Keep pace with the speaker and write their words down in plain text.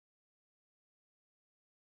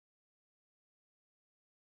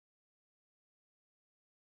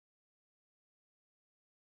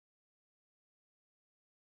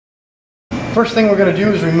First thing we're going to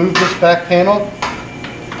do is remove this back panel,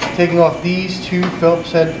 taking off these two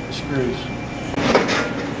Phillips head screws.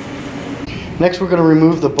 Next we're going to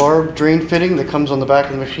remove the barb drain fitting that comes on the back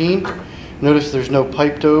of the machine. Notice there's no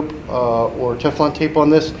pipe dope or Teflon tape on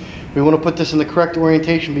this. We want to put this in the correct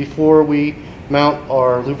orientation before we mount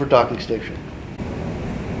our louvered docking station.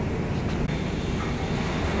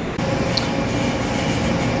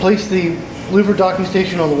 Place the louvered docking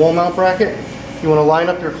station on the wall mount bracket. You want to line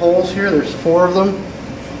up your holes here. There's 4 of them.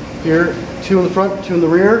 Here, 2 in the front, 2 in the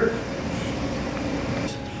rear.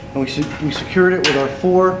 And we secured it with our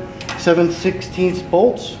 4 7/16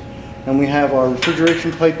 bolts. And we have our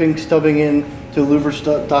refrigeration piping stubbing in to the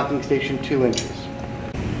louvered docking station 2 inches.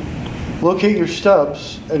 Locate your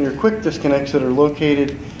stubs and your quick disconnects that are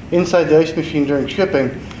located inside the ice machine during shipping,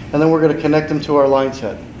 and then we're going to connect them to our line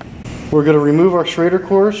set. We're going to remove our Schrader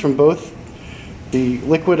cores from both the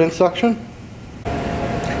liquid and suction.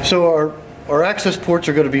 So our access ports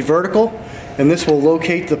are going to be vertical, and this will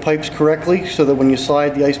locate the pipes correctly so that when you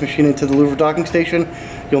slide the ice machine into the louvered docking station,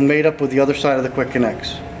 you'll mate up with the other side of the quick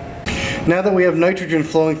connects. Now that we have nitrogen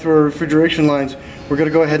flowing through our refrigeration lines, we're going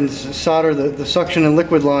to go ahead and solder the suction and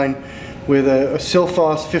liquid line with a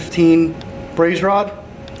Silphos 15 braze rod.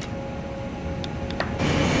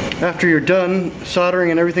 After you're done soldering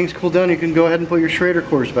and everything's cooled down, you can go ahead and put your Schrader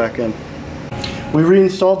cores back in. We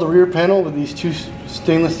reinstalled the rear panel with these 2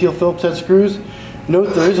 stainless steel Phillips head screws.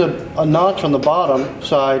 Note there is a notch on the bottom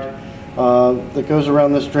side that goes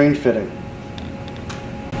around this drain fitting.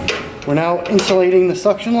 We're now insulating the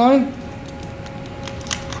suction line.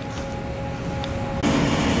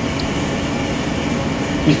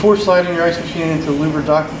 Before sliding your ice machine into the louvered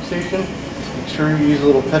docking station, make sure you use a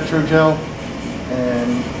little Petrogel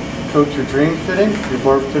and coat your drain fitting, your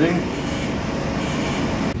barb fitting.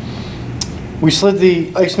 We slid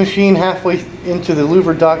the ice machine halfway into the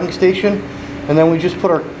louvered docking station, and then we just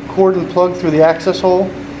put our cord and plug through the access hole.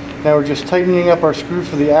 Now we're just tightening up our screw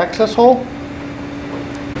for the access hole.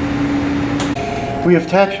 We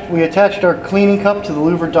attached our cleaning cup to the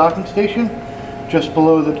louvered docking station, just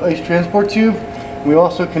below the ice transport tube. We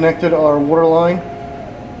also connected our water line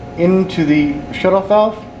into the shutoff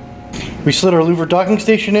valve. We slid our louvered docking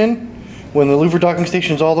station in. When the louvered docking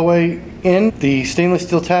station is all the way in, the stainless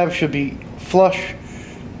steel tab should be flush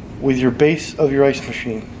with your base of your ice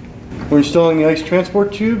machine. We're installing the ice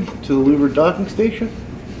transport tube to the louvered docking station.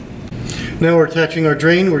 Now we're attaching our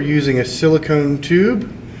drain. We're using a silicone tube.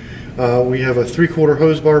 We have a 3/4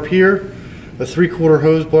 hose barb here, a 3/4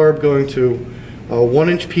 hose barb going to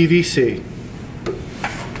 1-inch PVC.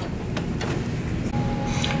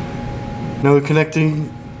 Now we're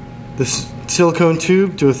connecting this silicone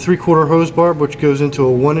tube to a 3/4 hose barb, which goes into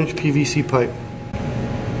a 1-inch PVC pipe.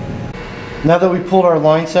 Now that we pulled our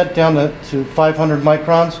line set down to 500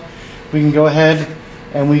 microns, we can go ahead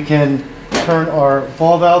and we can turn our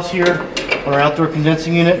ball valves here on our outdoor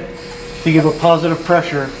condensing unit to give a positive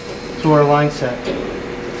pressure to our line set.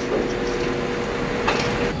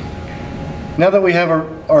 Now that we have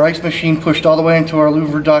our ice machine pushed all the way into our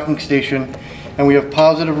louvered docking station and we have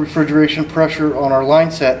positive refrigeration pressure on our line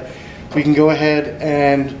set, we can go ahead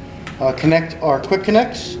and connect our quick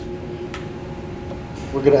connects.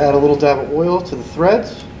 We're going to add a little dab of oil to the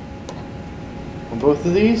threads on both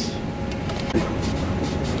of these.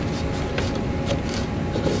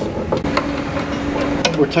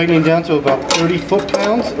 We're tightening down to about 30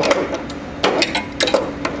 foot-pounds.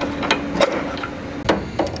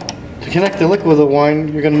 To connect the liquid with the wine,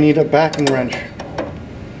 you're going to need a backing wrench.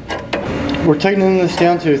 We're tightening this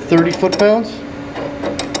down to 30 foot-pounds.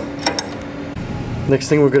 Next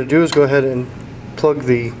thing we're going to do is go ahead and plug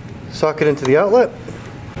the socket into the outlet.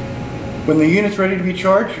 When the unit's ready to be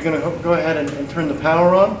charged, you're going to go ahead and turn the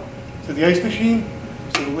power on to the ice machine.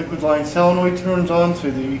 So the liquid line solenoid turns on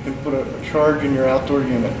so that you can put a charge in your outdoor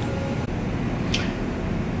unit.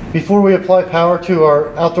 Before we apply power to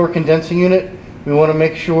our outdoor condensing unit, we want to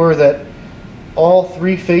make sure that all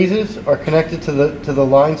 3 phases are connected to the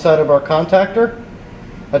line side of our contactor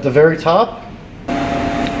at the very top.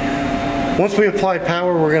 Once we apply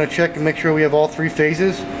power, we're going to check and make sure we have all 3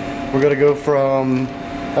 phases. We're going to go from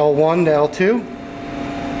L1 to L2,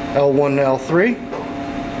 L1 to L3,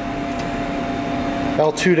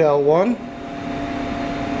 L2 to L1,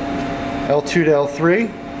 L2 to L3,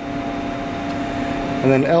 and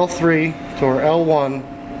then L3 to our L1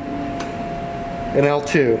 and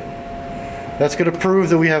L2. That's going to prove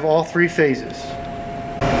that we have all 3 phases.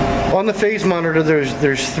 On the phase monitor,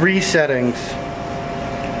 there's 3 settings: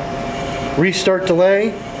 restart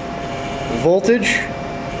delay, voltage,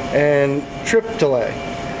 and trip delay.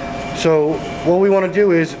 So what we want to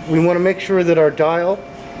do is we want to make sure that our dial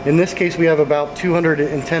In this case, we have about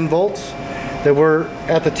 210 volts that we're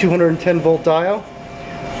at the 210 volt dial.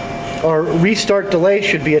 Our restart delay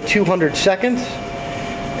should be at 200 seconds,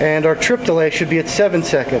 and our trip delay should be at 7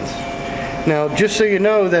 seconds. Now, just so you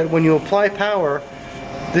know that when you apply power,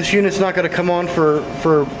 this unit's not going to come on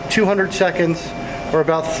for 200 seconds or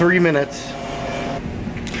about 3 minutes.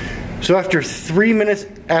 So after 3 minutes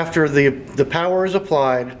after the power is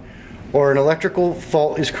applied or an electrical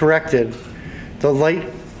fault is corrected,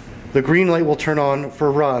 the green light will turn on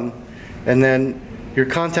for run, and then your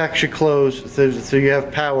contact should close so you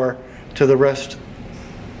have power to the rest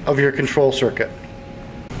of your control circuit.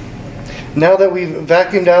 Now that we've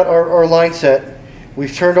vacuumed out our line set,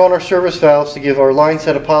 we've turned on our service valves to give our line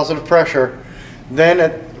set a positive pressure.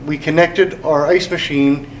 Then we connected our ice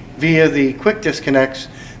machine via the quick disconnects.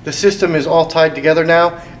 The system is all tied together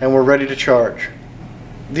now, and we're ready to charge.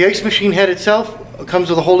 The ice machine head itself comes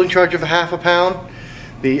with a holding charge of 1/2 pound.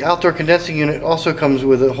 The outdoor condensing unit also comes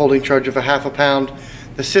with a holding charge of 1/2 pound.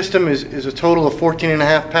 The system is a total of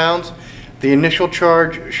 14.5 pounds. The initial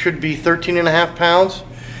charge should be 13.5 pounds.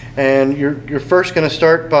 And you're first going to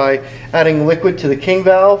start by adding liquid to the king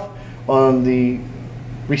valve on the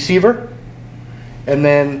receiver. And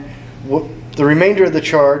then the remainder of the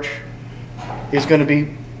charge is going to be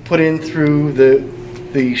put in through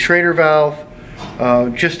the Schrader valve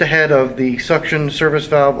just ahead of the suction service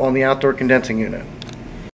valve on the outdoor condensing unit.